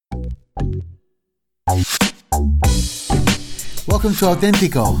Welcome to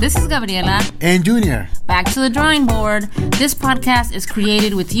Auténtico. This is Gabriela. And Junior. Back to the drawing board. This podcast is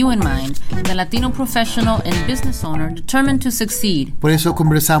created with you in mind, the Latino professional and business owner determined to succeed. Por eso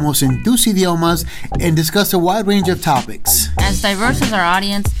conversamos en tus idiomas and discuss a wide range of topics. As diverse as our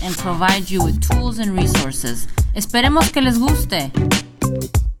audience and provide you with tools and resources. Esperemos que les guste.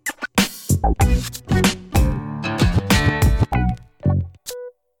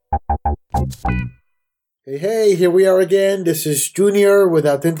 Hey, here we are again. This is Junior with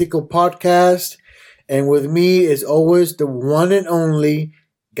Auténtico Podcast. And with me, as always, the one and only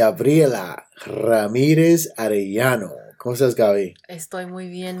Gabriela Ramírez Arellano. ¿Cómo estás, Gaby? Estoy muy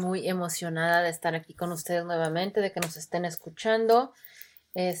bien, muy emocionada de estar aquí con ustedes nuevamente, de que nos estén escuchando.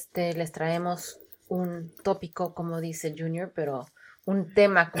 Les traemos un tópico, como dice Junior, pero un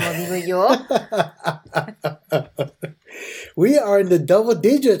tema, como digo yo. We are in the double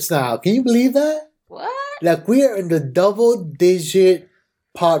digits now. Can you believe that? What? Like, we are in the double-digit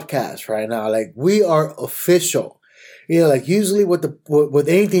podcast right now. Like, we are official. You know, like, usually with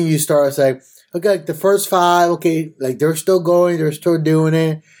anything you start, it's like, okay, like, the first 5, okay, like, they're still going, they're still doing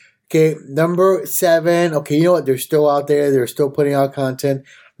it. Okay, number 7, okay, you know what, they're still out there, they're still putting out content.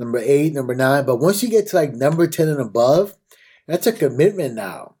 Number 8, number 9, but once you get to, like, number 10 and above, that's a commitment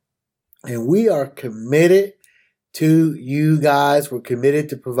now. And we are committed to you guys. We're committed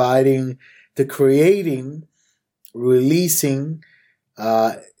to providing, to creating, releasing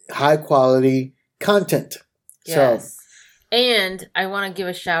high quality content. Yes. So, and I want to give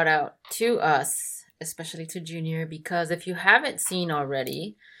a shout out to us, especially to Junior, because if you haven't seen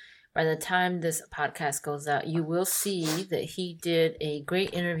already, by the time this podcast goes out, you will see that he did a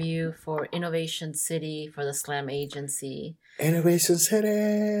great interview for Innovation City for the Slam Agency. Innovation City.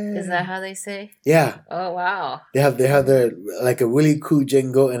 Is that how they say? Yeah. Oh, wow. They have their, like, a really cool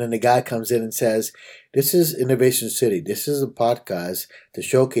jingle, and then the guy comes in and says, "This is Innovation City. This is a podcast that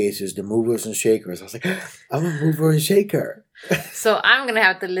showcases the movers and shakers." I was like, I'm a mover and shaker. So I'm going to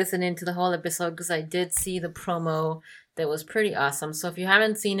have to listen into the whole episode because I did see the promo that was pretty awesome. So if you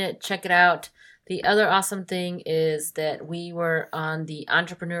haven't seen it, check it out. The other awesome thing is that we were on the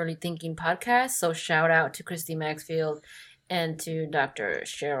Entrepreneurially Thinking podcast. So shout out to Christy Maxfield and to Dr.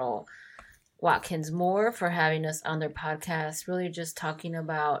 Cheryl Watkins Moore for having us on their podcast. Really just talking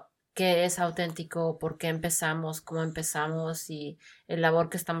about qué es auténtico, por qué empezamos, cómo empezamos y el labor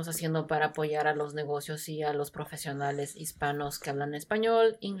que estamos haciendo para apoyar a los negocios y a los profesionales hispanos que hablan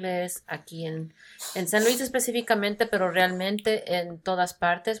español, inglés, aquí en San Luis específicamente, pero realmente en todas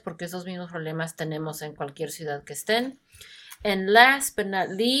partes, porque esos mismos problemas tenemos en cualquier ciudad que estén. And last but not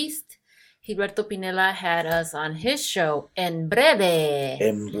least, Gilberto Pinella had us on his show, En Breve.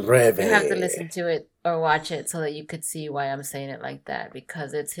 En Breve. You have to listen to it or watch it so that you could see why I'm saying it like that,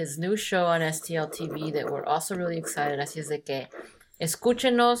 because it's his new show on STL TV that we're also really excited. Así es de que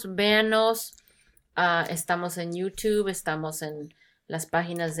escúchenos, véanos. Estamos en YouTube, estamos en las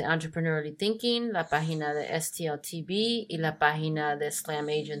páginas de Entrepreneurially Thinking, la página de STL TV y la página de Slam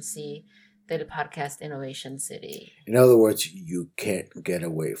Agency del podcast Innovation City. In other words, you can't get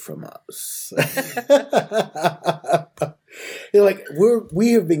away from us. You're like,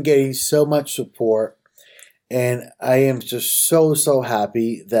 we have been getting so much support, and I am just so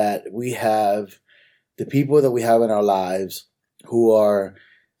happy that we have the people that we have in our lives who are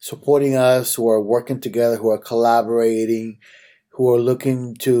supporting us, who are working together, who are collaborating, who are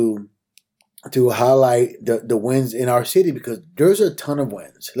looking to highlight the wins in our city, because there's a ton of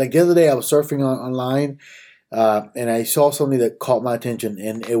wins. Like the other day I was surfing online and I saw something that caught my attention,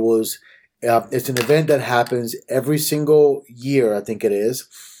 and it was it's an event that happens every single year, I think it is,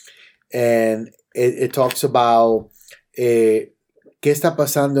 and it talks about qué está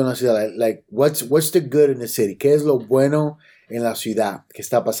pasando en la ciudad, like what's the good in the city, qué es lo bueno en la ciudad que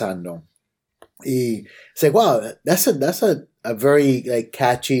está pasando. Y it's like, wow, that's a very like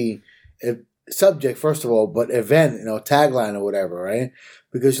catchy subject, first of all, but event, tagline or whatever, right?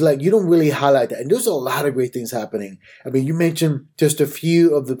 Because like you don't really highlight that. And there's a lot of great things happening. I mean, you mentioned just a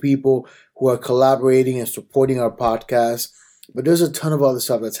few of the people who are collaborating and supporting our podcast, but there's a ton of other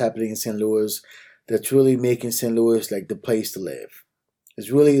stuff that's happening in St. Louis that's really making St. Louis like the place to live. It's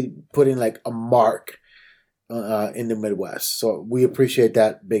really putting like a mark in the Midwest. So we appreciate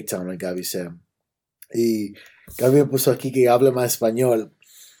that big time, like Gaby said. Y Gaby me puso aquí que habla más español.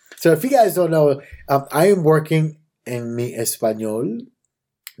 So if you guys don't know, I am working en mi español.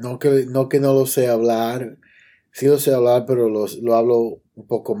 No que no lo sé hablar. Sí lo sé hablar, pero lo hablo un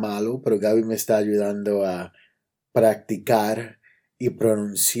poco malo. Pero Gaby me está ayudando a practicar y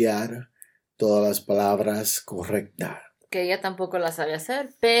pronunciar todas las palabras correctas. que ella tampoco la sabe hacer,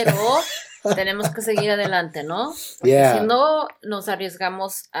 pero tenemos que seguir adelante, ¿no? Porque Yeah. si no nos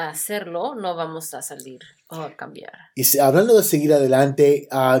arriesgamos a hacerlo, no vamos a salir o a cambiar. Y hablando de seguir adelante,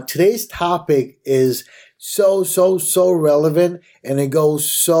 today's topic is so relevant, and it goes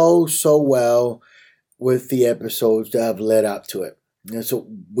so well with the episodes that have led up to it. And so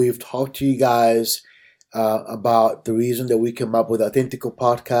we've talked to you guys about the reason that we came up with Authentical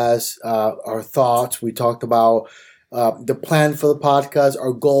Podcast, our thoughts. We talked about the plan for the podcast,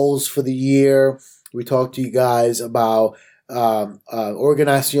 our goals for the year. We talked to you guys about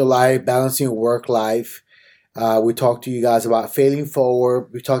organizing your life, balancing your work life. We talked to you guys about failing forward.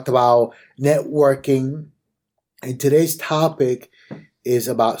 We talked about networking. And today's topic is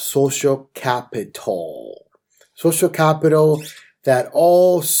about social capital. Social capital, that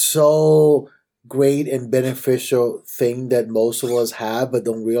also great and beneficial thing that most of us have but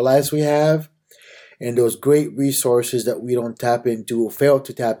don't realize we have. And those great resources that we don't tap into or fail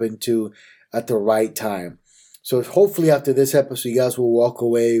to tap into at the right time. So hopefully after this episode, you guys will walk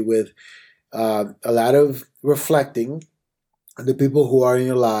away with a lot of reflecting on the people who are in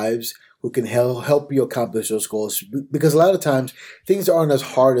your lives who can help you accomplish those goals. Because a lot of times things aren't as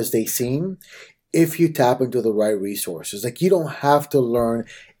hard as they seem if you tap into the right resources. Like, you don't have to learn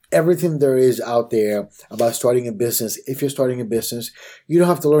everything there is out there about starting a business. If you're starting a business, you don't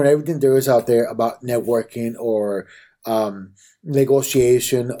have to learn everything there is out there about networking or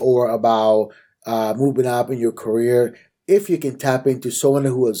negotiation or about moving up in your career. If you can tap into someone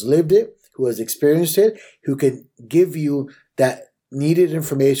who has lived it, who has experienced it, who can give you that needed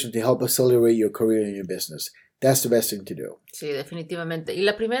information to help accelerate your career and your business. That's the best thing to do. Sí, definitivamente. Y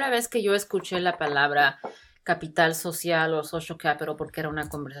la primera vez que yo escuché la palabra capital social o social capital, porque era una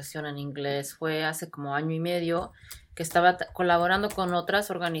conversación en inglés, fue hace como 1 año y medio que estaba colaborando con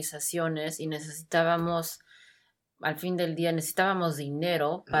otras organizaciones y necesitábamos, al fin del día, necesitábamos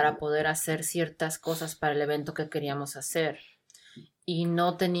dinero para poder hacer ciertas cosas para el evento que queríamos hacer. Y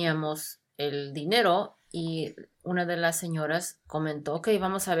no teníamos el dinero, y una de las señoras comentó, ok,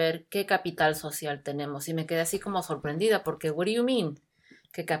 vamos a ver qué capital social tenemos. Y me quedé así como sorprendida porque, what do you mean?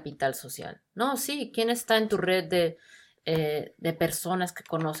 ¿Qué capital social? No, sí, ¿quién está en tu red de personas que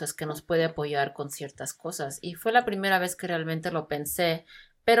conoces que nos puede apoyar con ciertas cosas? Y fue la primera vez que realmente lo pensé,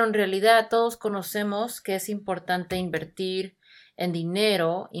 pero en realidad todos conocemos que es importante invertir en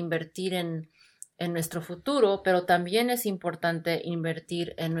dinero, invertir en nuestro futuro, pero también es importante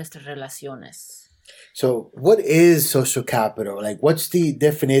invertir en nuestras relaciones. So what is social capital? Like, what's the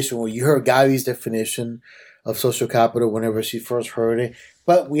definition? Well, you heard Gaby's definition of social capital whenever she first heard it,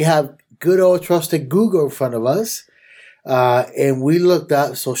 but we have good old trusted Google in front of us, and we looked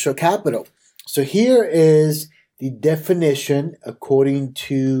up social capital. So here is the definition according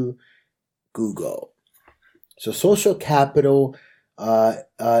to Google. So social capital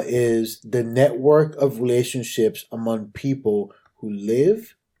is the network of relationships among people who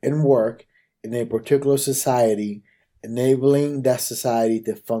live and work in a particular society, enabling that society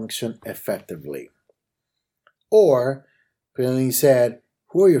to function effectively. Or, plainly said,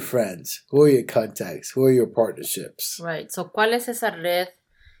 who are your friends? Who are your contacts? Who are your partnerships? Right. So, ¿cuál es esa red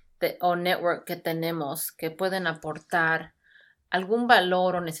o network que tenemos que pueden aportar algún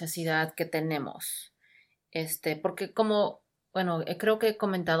valor o necesidad que tenemos? Porque creo que he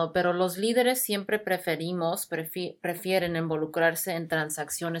comentado, pero los líderes siempre prefieren involucrarse en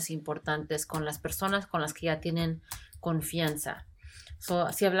transacciones importantes con las personas con las que ya tienen confianza.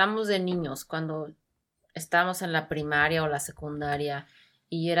 So, si hablamos de niños, cuando estábamos en la primaria o la secundaria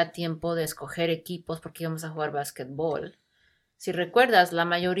y era tiempo de escoger equipos porque íbamos a jugar básquetbol, si recuerdas, la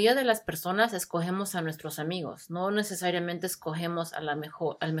mayoría de las personas escogemos a nuestros amigos, no necesariamente escogemos al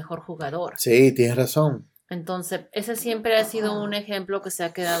mejor jugador. Sí, tienes razón. Entonces, ese siempre ha sido un ejemplo que se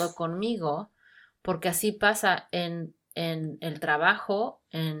ha quedado conmigo, porque así pasa en el trabajo,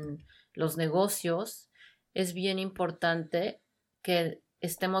 en los negocios. Es bien importante que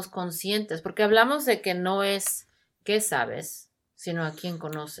estemos conscientes, porque hablamos de que no es qué sabes, sino a quién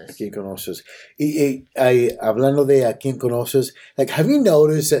conoces. A quién conoces. Y hablando de a quién conoces, like, have you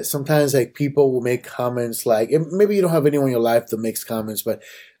noticed that sometimes, like, people will make comments like, and maybe you don't have anyone in your life that makes comments, but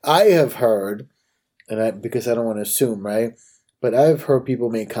I have heard, because I don't want to assume, right? But I've heard people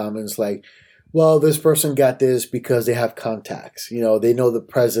make comments like, well, this person got this because they have contacts. You know, they know the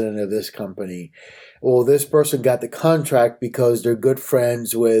president of this company. Well, this person got the contract because they're good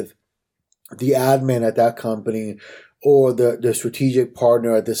friends with the admin at that company or the strategic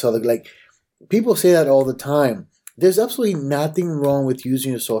partner at this other. Like, people say that all the time. There's absolutely nothing wrong with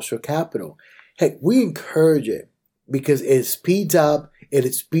using your social capital. Heck, we encourage it because it speeds up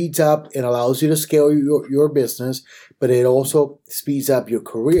and allows you to scale your business, but it also speeds up your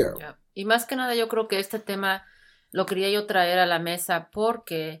career. Yeah. Y más que nada yo creo que este tema lo quería yo traer a la mesa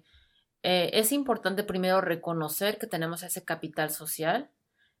porque es importante primero reconocer que tenemos ese capital social,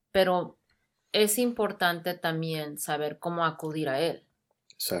 pero es importante también saber cómo acudir a él.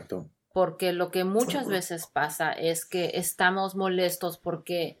 Exacto. Porque lo que muchas veces pasa es que estamos molestos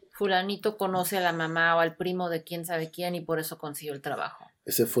porque fulanito conoce a la mamá o al primo de quién sabe quién y por eso consiguió el trabajo.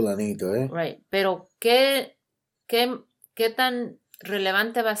 Ese fulanito, ¿eh? Right. Pero ¿qué tan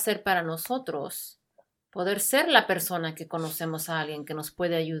relevante va a ser para nosotros poder ser la persona que conocemos a alguien que nos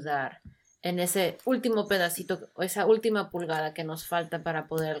puede ayudar en ese último pedacito, esa última pulgada que nos falta para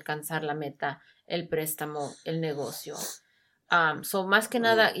poder alcanzar la meta, el préstamo, el negocio? Más que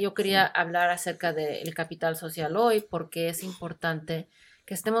nada, yo quería hablar acerca del capital social hoy porque es importante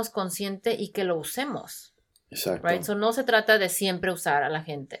que estemos conscientes y que lo usemos. Exacto. Right? No se trata de siempre usar a la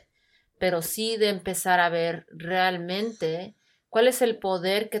gente, pero sí de empezar a ver realmente cuál es el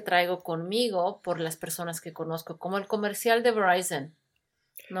poder que traigo conmigo por las personas que conozco, como el comercial de Verizon,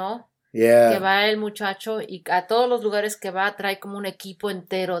 ¿no? Yeah. Que va el muchacho y a todos los lugares que va trae como un equipo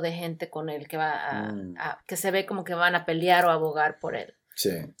entero de gente con él que va que se ve como que van a pelear o abogar por él. Sí.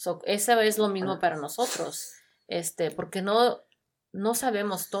 Eso es lo mismo para nosotros, porque no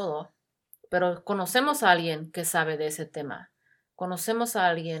sabemos todo, pero conocemos a alguien que sabe de ese tema. Conocemos a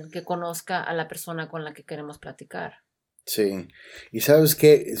alguien que conozca a la persona con la que queremos platicar. Sí. Y sabes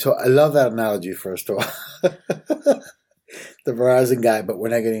qué? So I love that analogy, first of all. The Verizon guy, but we're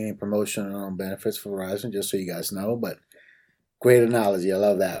not getting any promotion or benefits for Verizon, just so you guys know. But great analogy. I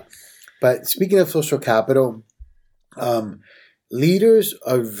love that. But speaking of social capital, leaders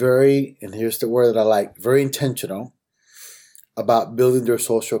are very, and here's the word that I like, very intentional about building their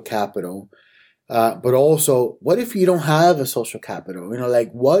social capital. But also, what if you don't have a social capital?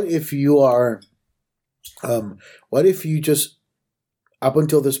 Like what if you are, what if you just, up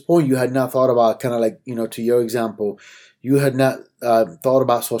until this point, you had not thought about kind of like, to your example, you had not thought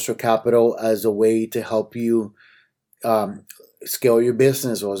about social capital as a way to help you scale your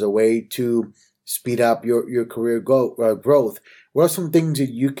business or as a way to speed up your career growth. What are some things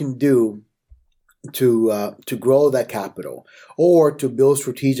that you can do to grow that capital or to build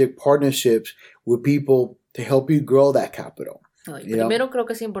strategic partnerships with people to help you grow that capital? Primero creo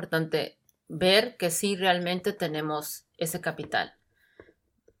que es importante ver que sí realmente tenemos ese capital.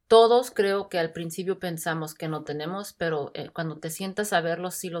 Todos creo que al principio pensamos que no tenemos, pero cuando te sientas a verlo,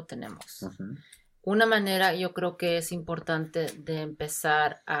 sí lo tenemos. Uh-huh. Una manera yo creo que es importante de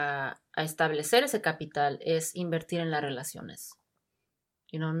empezar a establecer ese capital es invertir en las relaciones.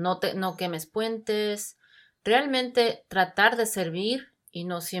 No quemes puentes, realmente tratar de servir y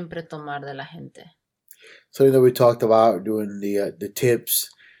no siempre tomar de la gente. Something that we talked about during the tips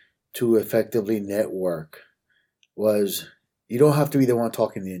to effectively network was you don't have to be the one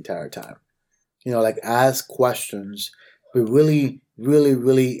talking the entire time. Like ask questions, but really, really,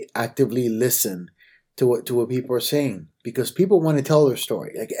 really actively listen to what people are saying because people want to tell their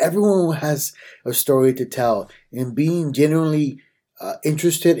story. Like everyone has a story to tell, and being genuinely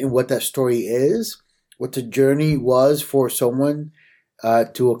interested in what that story is, what the journey was for someone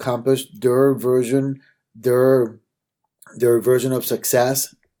to accomplish their version of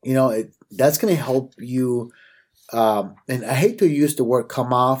success. That's going to help you. And I hate to use the word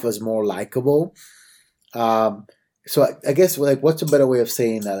come off as more likable. So I guess what's a better way of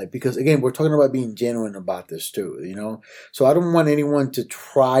saying that? Because again, we're talking about being genuine about this too, So I don't want anyone to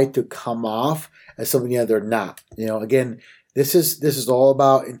try to come off as something that they're not. Again, this is all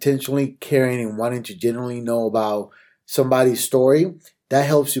about intentionally caring and wanting to genuinely know about somebody's story. That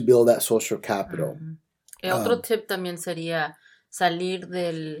helps you build that social capital. Uh-huh. Otro tip también sería salir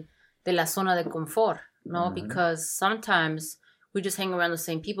de la zona de confort. No, mm-hmm. Because sometimes we just hang around the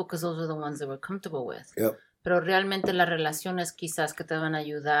same people because those are the ones that we're comfortable with. Yep. Pero realmente las relaciones quizás que te van a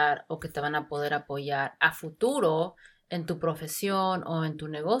ayudar o que te van a poder apoyar a futuro en tu profesión o en tu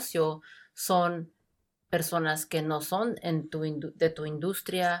negocio son personas que no son de tu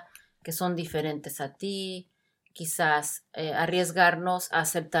industria, que son diferentes a ti. Quizás arriesgarnos a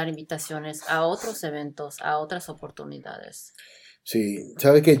aceptar invitaciones a otros eventos, a otras oportunidades. Sí,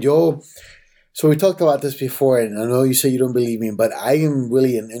 sabes que So we talked about this before, and I know you say you don't believe me, but I am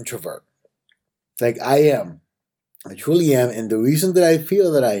really an introvert. Like I am. I truly am. And the reason that I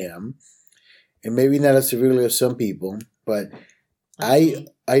feel that I am, and maybe not as severely as some people, but okay.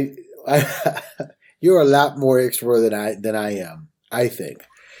 I you're a lot more extrovert than I am, I think.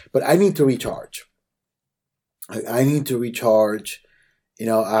 But I need to recharge. I need to recharge,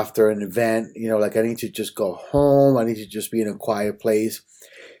 after an event, I need to just go home. I need to just be in a quiet place.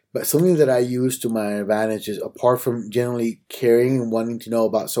 But something that I use to my advantage is, apart from generally caring and wanting to know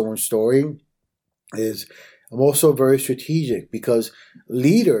about someone's story, is I'm also very strategic, because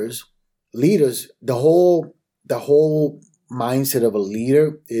leaders, the whole mindset of a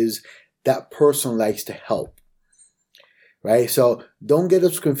leader is that person likes to help, right? So don't get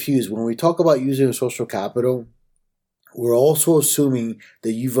us confused. When we talk about using social capital, we're also assuming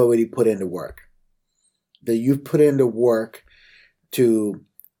that you've already put in the work,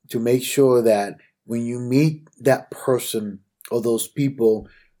 to make sure that when you meet that person or those people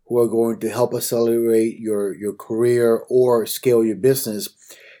who are going to help accelerate your career or scale your business,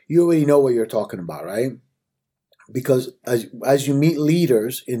 you already know what you're talking about, right? Because as you meet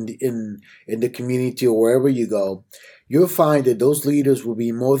leaders in the community or wherever you go, you'll find that those leaders will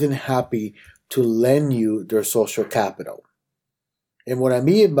be more than happy to lend you their social capital. And what I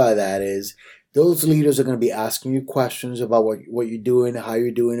mean by that is, those leaders are going to be asking you questions about what you're doing, how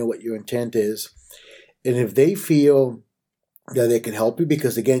you're doing it, what your intent is. And if they feel that they can help you,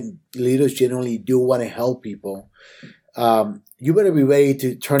 because again, leaders generally do want to help people, you better be ready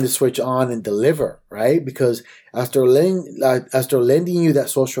to turn the switch on and deliver, right? Because after lending you that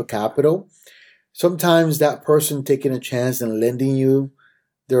social capital, sometimes that person taking a chance and lending you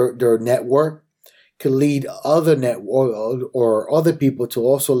their network could lead other or other people to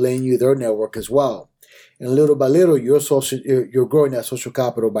also lend you their network as well. And little by little, you're growing that social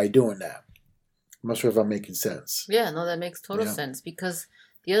capital by doing that. I'm not sure if I'm making sense. Yeah, no, that makes total sense, because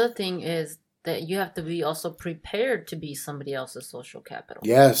the other thing is that you have to be also prepared to be somebody else's social capital.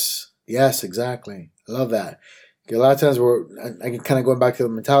 Yes, exactly. I love that. A lot of times I can kind of going back to the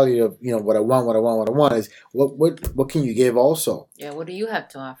mentality of, what I want is what can you give also? Yeah, what do you have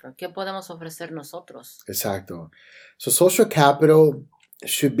to offer? ¿Qué podemos ofrecer nosotros? Exacto. So social capital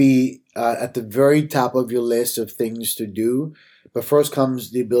should be at the very top of your list of things to do. But first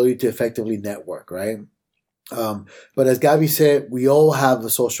comes the ability to effectively network, right? But as Gabby said, we all have a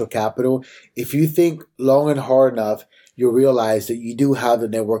social capital. If you think long and hard enough, you'll realize that you do have a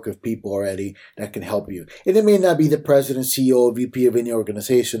network of people already that can help you. And it may not be the president, CEO, VP of any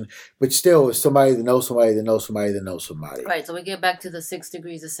organization, but still, it's somebody that knows somebody that knows somebody that knows somebody. Right, so we get back to the 6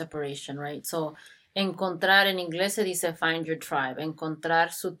 degrees of separation, right? So, encontrar, en inglés se dice find your tribe,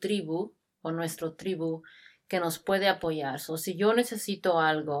 encontrar su tribu o nuestro tribu que nos puede apoyar. So, si yo necesito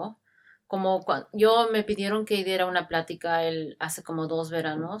algo, como yo me pidieron que diera una plática hace como 2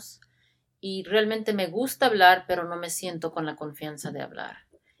 veranos, y realmente me gusta hablar, pero no me siento con la confianza de hablar.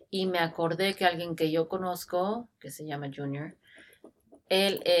 Y me acordé que alguien que yo conozco, que se llama Junior,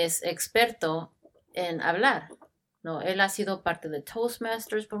 él es experto en hablar, ¿no? Él ha sido parte de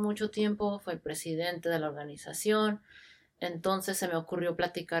Toastmasters por mucho tiempo, fue el presidente de la organización. Entonces se me ocurrió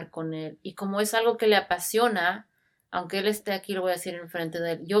platicar con él. Y como es algo que le apasiona, aunque él esté aquí, lo voy a decir enfrente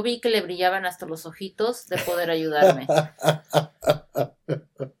de él, yo vi que le brillaban hasta los ojitos de poder ayudarme.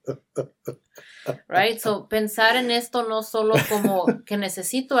 Right? So, pensar en esto no solo como que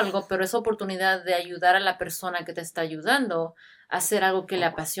necesito algo, pero es oportunidad de ayudar a la persona que te está ayudando a hacer algo que le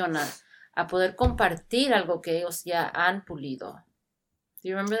apasiona, a poder compartir algo que ellos ya han pulido. Do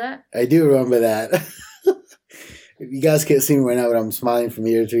you remember that? I do remember that. You guys can't see me right now, but I'm smiling from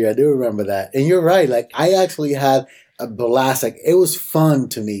ear to ear. I do remember that. And you're right. Like, I actually had a blast. Like, it was fun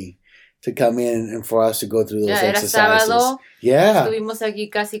to me to come in and for us to go through those exercises. Era sábado. Yeah. Estuvimos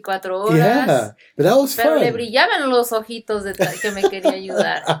aquí casi 4 horas. Yeah. But that was pero fun. Le brillaban los ojitos de que me quería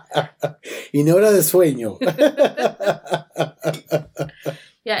ayudar. Y no era de sueño.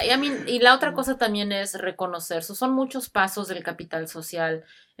 Yeah, y la otra cosa también es reconocer. Son muchos pasos del capital social,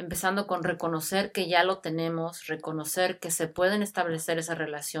 empezando con reconocer que ya lo tenemos, reconocer que se pueden establecer esas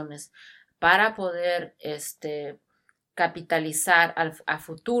relaciones para poder capitalizar a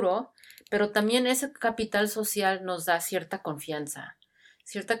futuro, pero también ese capital social nos da cierta confianza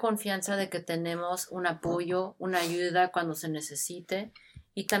de que tenemos un apoyo, una ayuda cuando se necesite,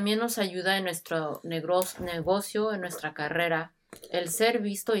 y también nos ayuda en nuestro negocio, en nuestra carrera, el ser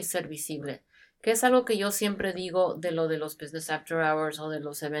visto y ser visible, que es algo que yo siempre digo de los Business After Hours o de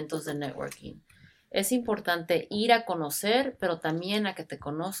los eventos de networking. Es importante ir a conocer, pero también a que te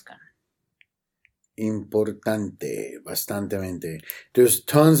conozcan. Importante, bastantemente. There's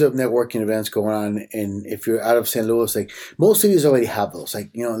tons of networking events going on, and if you're out of St. Louis, like most cities already have those,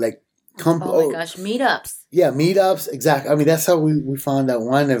 like, oh my gosh, meetups. Yeah, meetups, exactly. I mean, that's how we found that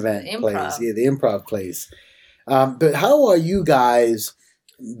one event place. Yeah, the improv place. But how are you guys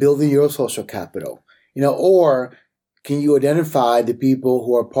building your social capital? Or can you identify the people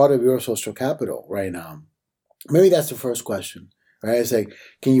who are part of your social capital right now? Maybe that's the first question, right? It's like,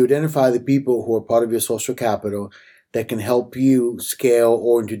 can you identify the people who are part of your social capital that can help you scale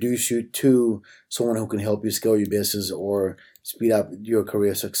or introduce you to someone who can help you scale your business or speed up your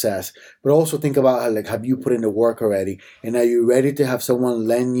career success. But also think about how, have you put in the work already? And are you ready to have someone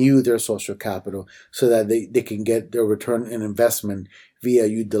lend you their social capital so that they can get their return on investment via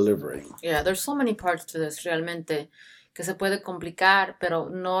you delivering? Yeah, there's so many parts to this, realmente, que se puede complicar, pero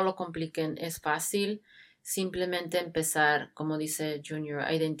no lo compliquen, es fácil. Simplemente empezar, como dice Junior,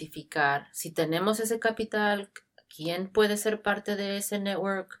 a identificar si tenemos ese capital, quién puede ser parte de ese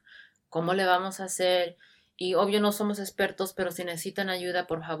network, cómo le vamos a hacer. Y obvio no somos expertos, pero si necesitan ayuda,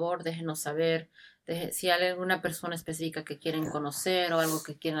 por favor, déjenos saber. Si hay alguna persona específica que quieren conocer o algo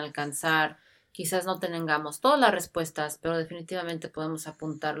que quieren alcanzar, quizás no tengamos todas las respuestas, pero definitivamente podemos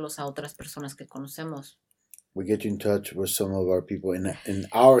apuntarlos a otras personas que conocemos. We get you in touch with some of our people in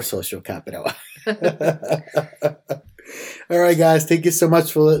our social capital. All right, guys. Thank you so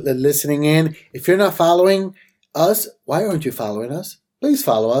much for listening in. If you're not following us, why aren't you following us? Please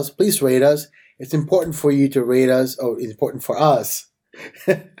follow us. Please rate us. It's important for you to rate us. Oh, it's important for us.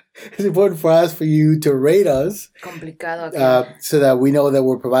 It's important for us for you to rate us. Complicado aquí. So that we know that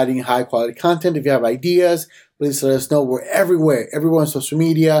we're providing high quality content. If you have ideas, please let us know. We're everywhere on social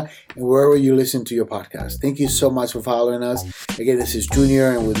media and wherever you listen to your podcast. Thank you so much for following us. Again, this is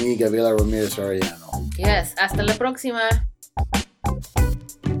Junior and with me, Gabriela Ramirez Arellano. Yes, hasta la próxima.